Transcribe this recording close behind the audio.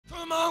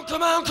Come on,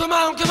 come on, come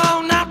on, come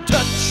on, now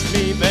touch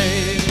me,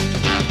 babe.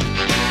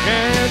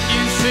 Can't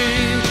you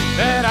see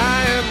that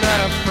I am not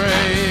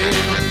afraid?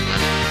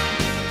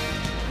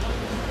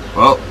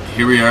 Well,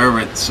 here we are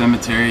at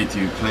Cimetiere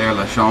du Pierre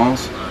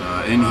LaChance.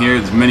 In here,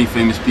 there's many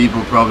famous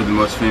people, probably the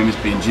most famous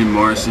being Jim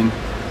Morrison.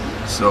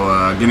 So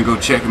I'm gonna go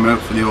check him out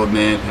for the old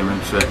man, pay my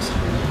respects.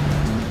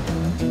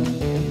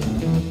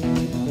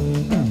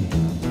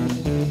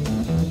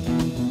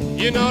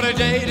 You know the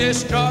day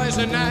destroys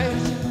the night,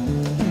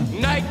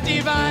 night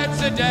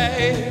divides the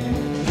day.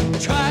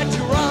 Try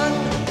to run,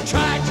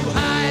 try to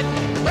hide,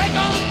 break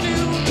on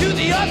through to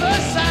the other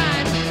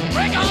side,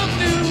 break on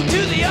through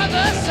to the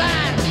other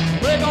side,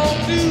 break on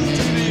through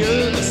to the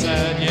other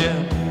side, yeah.